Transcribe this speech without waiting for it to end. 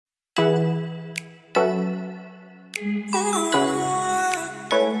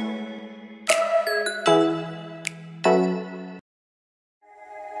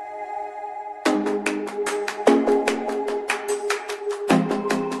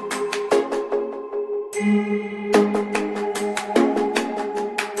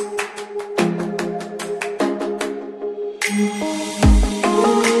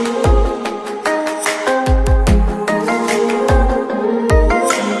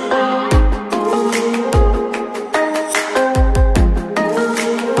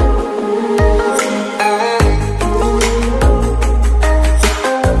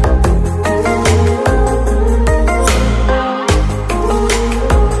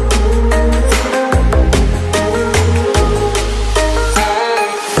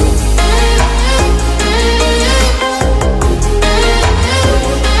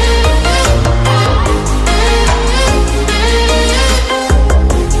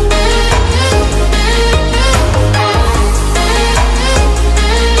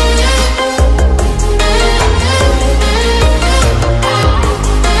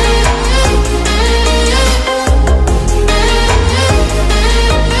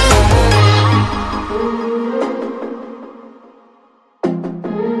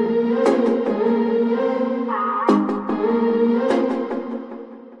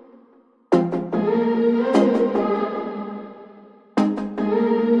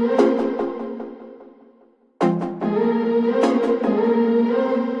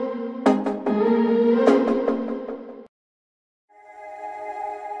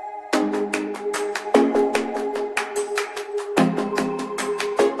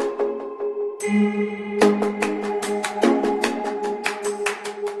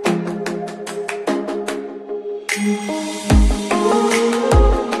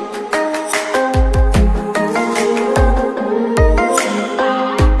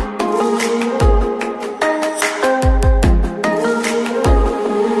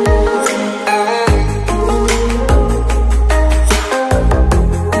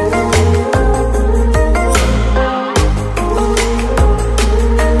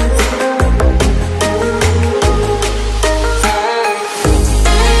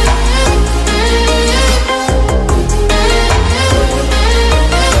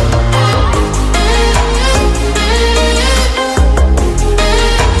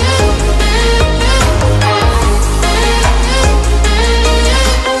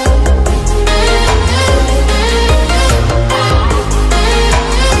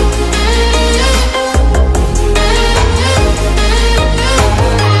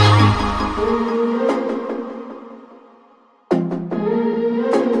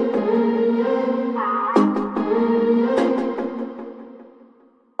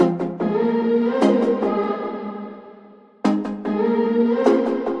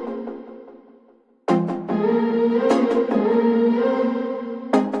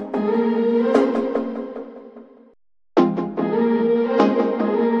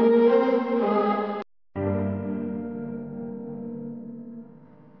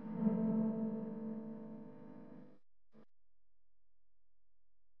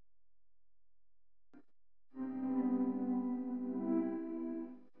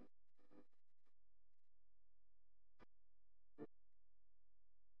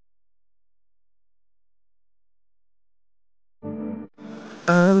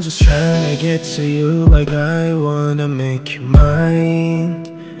I'm just trying to get to you like I wanna make you mine.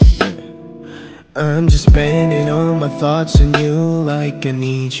 I'm just spending all my thoughts on you like I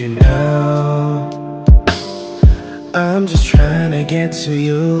need you now. I'm just trying to get to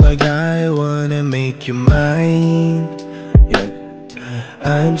you like I wanna make you mine.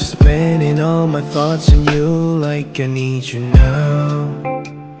 I'm just spending all my thoughts on you like I need you now.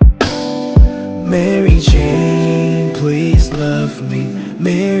 Mary Jane, please love me.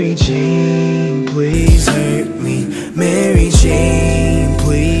 Mary Jane, please hurt me. Mary Jane,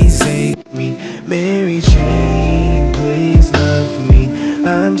 please hate me. Mary Jane, please love me.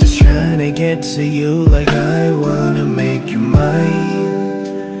 I'm just trying to get to you like I wanna make you mine.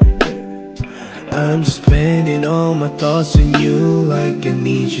 I'm just spending all my thoughts on you like I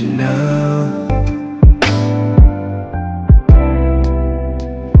need you now.